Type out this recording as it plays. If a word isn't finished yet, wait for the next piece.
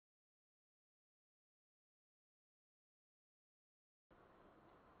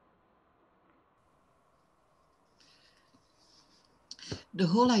The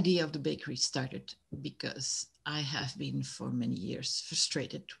whole idea of the bakery started because I have been for many years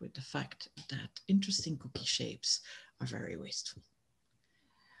frustrated with the fact that interesting cookie shapes are very wasteful.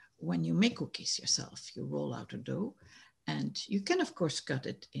 When you make cookies yourself, you roll out a dough and you can, of course, cut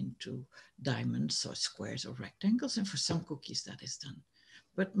it into diamonds or squares or rectangles. And for some cookies, that is done.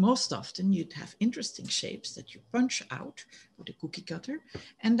 But most often you'd have interesting shapes that you punch out with a cookie cutter.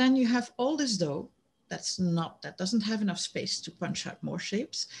 And then you have all this dough that doesn't have enough space to punch out more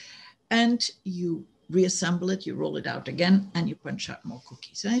shapes. And you reassemble it, you roll it out again, and you punch out more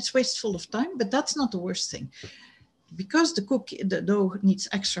cookies. And it's wasteful of time, but that's not the worst thing. Because the dough needs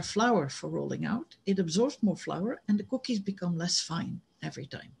extra flour for rolling out, it absorbs more flour and the cookies become less fine every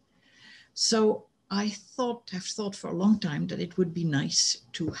time. So have thought for a long time that it would be nice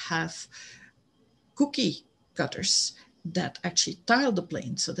to have cookie cutters that actually tile the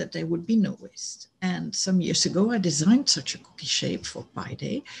plane so that there would be no waste. And some years ago, I designed such a cookie shape for Pi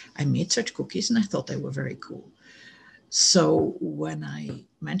Day. I made such cookies and I thought they were very cool. So when I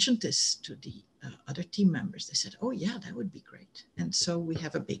mentioned this to the other team members, they said, oh yeah, that would be great. And so we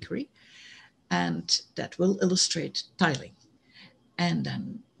have a bakery and that will illustrate tiling. And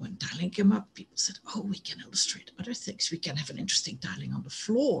then when tiling came up, people said, oh, we can illustrate other things. We can have an interesting tiling on the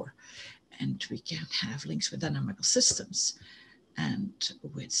floor and we can have links with dynamical systems and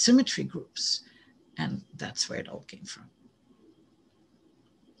with symmetry groups. And that's where it all came from.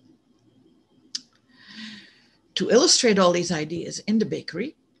 To illustrate all these ideas in the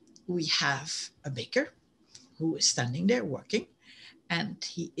bakery, we have a baker who is standing there working, and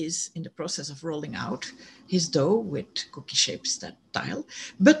he is in the process of rolling out his dough with cookie shapes that tile.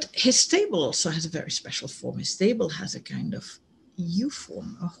 But his table also has a very special form. His table has a kind of U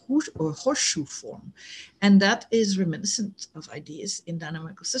form, or horseshoe form, and that is reminiscent of ideas in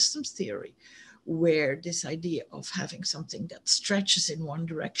dynamical systems theory, where this idea of having something that stretches in one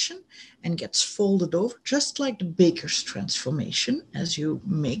direction and gets folded over, just like the baker's transformation as you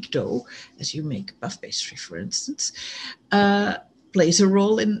make dough, as you make puff pastry, for instance, plays a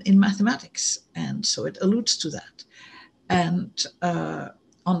role in mathematics. And so it alludes to that. And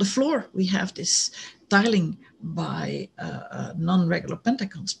on the floor, we have this tiling by non-regular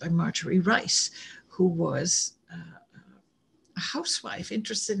pentagons by Marjorie Rice, who was a housewife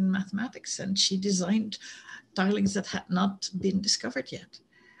interested in mathematics, and she designed tilings that had not been discovered yet.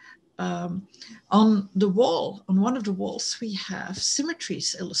 On the wall, on one of the walls, we have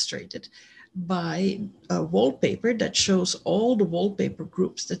symmetries illustrated by a wallpaper that shows all the wallpaper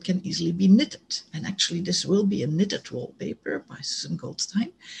groups that can easily be knitted. And actually, this will be a knitted wallpaper by Susan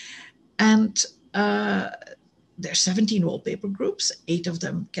Goldstein. And there are 17 wallpaper groups. 8 of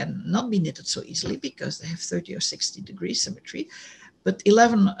them cannot be knitted so easily because they have 30 or 60 degree symmetry, but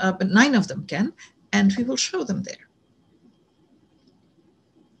 9 of them can, and we will show them there.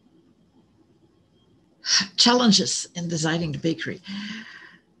 Challenges in designing the bakery.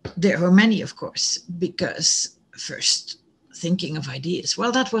 There were many, of course, because first, thinking of ideas,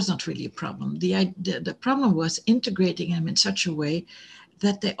 well, that was not really a problem. The problem was integrating them in such a way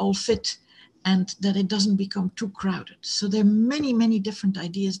that they all fit and that it doesn't become too crowded. So there are many, many different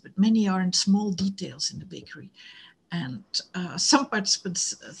ideas, but many are in small details in the bakery. And some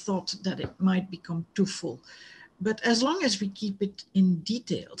participants thought that it might become too full. But as long as we keep it in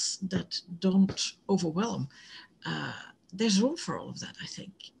details that don't overwhelm, there's room for all of that, I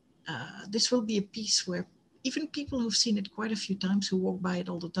think. This will be a piece where even people who've seen it quite a few times, who walk by it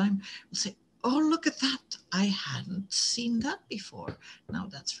all the time, will say, oh, look at that. I hadn't seen that before. Now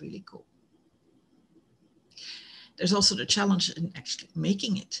that's really cool. There's also the challenge in actually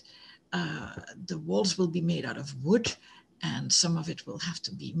making it. The walls will be made out of wood, and some of it will have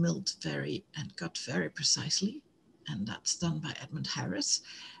to be milled and cut very precisely. And that's done by Edmund Harris,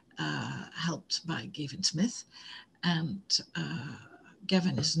 helped by Gavin Smith. And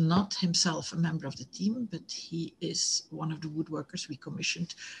Gavin is not himself a member of the team, but he is one of the woodworkers we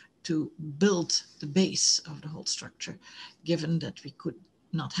commissioned to build the base of the whole structure, given that we could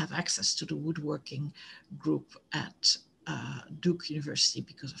not have access to the woodworking group at Duke University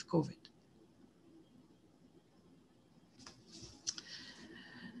because of COVID.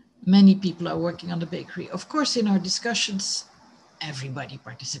 Many people are working on the bakery. Of course, in our discussions, everybody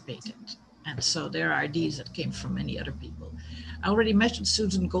participated. And so there are ideas that came from many other people. I already mentioned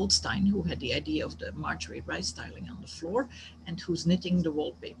Susan Goldstein, who had the idea of the Marjorie Rice tiling on the floor and who's knitting the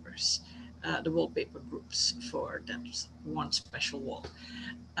wallpapers, the wallpaper groups for that one special wall.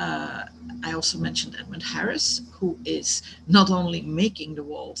 I also mentioned Edmund Harris, who is not only making the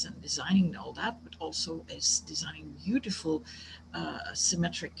walls and designing all that, but also is designing beautiful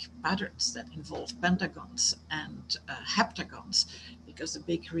symmetric patterns that involve pentagons and heptagons. because the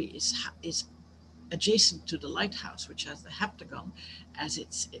bakery is adjacent to the lighthouse, which has the heptagon as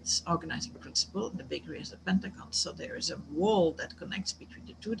its organizing principle. The bakery has a pentagon, so there is a wall that connects between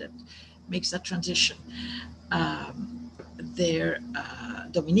the two that makes that transition.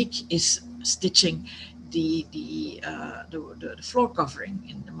 Dominique is stitching the floor covering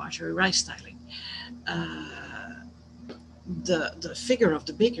in the Marjorie Rice tiling. The figure of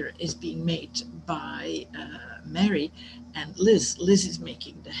the baker is being made by Mary and Liz. Liz is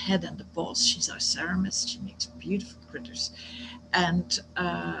making the head and the paws. She's our ceramist. She makes beautiful critters. And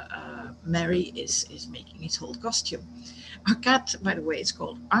Mary is making his whole costume. Our cat, by the way, is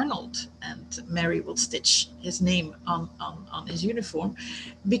called Arnold, and Mary will stitch his name on his uniform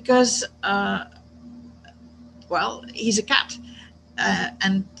because, well, he's a cat.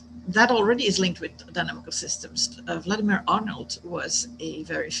 And that already is linked with dynamical systems. Vladimir Arnold was a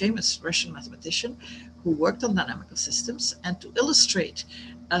very famous Russian mathematician who worked on dynamical systems, and to illustrate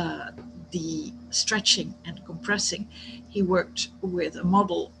the stretching and compressing, he worked with a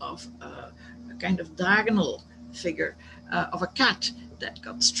model of a kind of diagonal figure of a cat that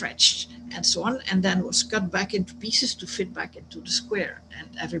got stretched and so on, and then was cut back into pieces to fit back into the square, and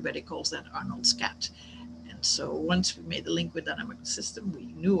everybody calls that Arnold's cat. So once we made the link with dynamical system, we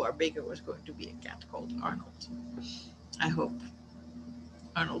knew our baker was going to be a cat called Arnold. I hope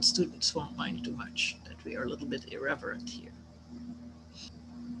Arnold students won't mind too much that we are a little bit irreverent here.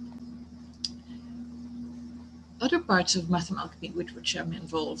 Other parts of Mathemalchemy with which I'm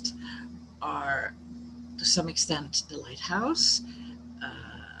involved are, to some extent, the lighthouse.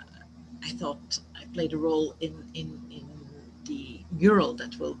 I thought I played a role in the mural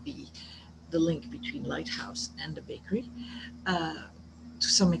that will be the link between lighthouse and the bakery. To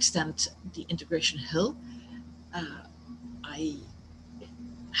some extent, the integration hill. I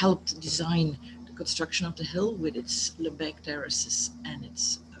helped design the construction of the hill with its Lebec terraces and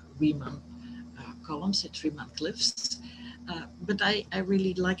its Riemann columns, its Riemann cliffs. But I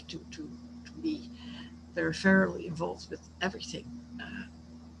really like to be peripherally involved with everything.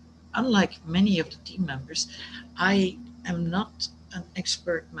 Unlike many of the team members, I am not an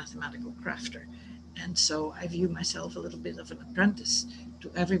expert mathematical crafter, and so I view myself a little bit of an apprentice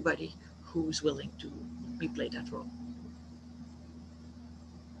to everybody who's willing to replay that role.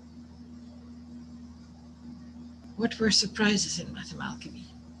 What were surprises in Mathemalchemy?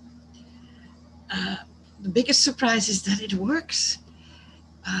 The biggest surprise is that it works.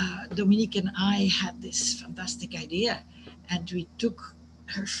 Dominique and I had this fantastic idea, and we took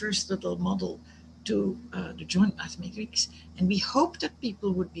her first little model to the joint mathematics, and we hoped that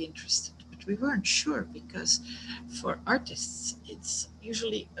people would be interested, but we weren't sure, because for artists it's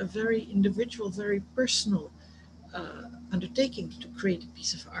usually a very individual, very personal undertaking to create a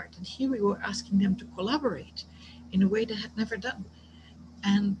piece of art, and here we were asking them to collaborate in a way they had never done.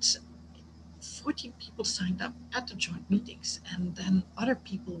 And 14 people signed up at the joint meetings, and then other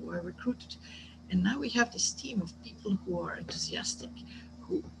people were recruited, and now we have this team of people who are enthusiastic,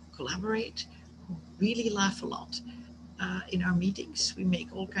 who collaborate, who really laugh a lot. In our meetings, we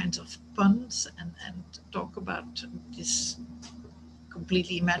make all kinds of puns and talk about this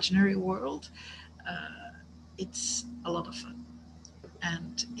completely imaginary world. It's a lot of fun,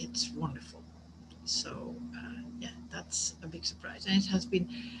 and it's wonderful. So yeah, that's a big surprise, and it has been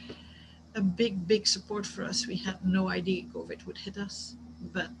a big support for us. We had no idea COVID would hit us,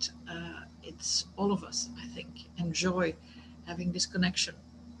 but it's all of us, I think, enjoy having this connection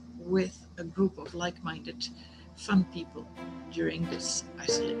with a group of like-minded, fun people during this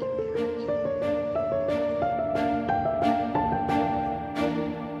isolating period.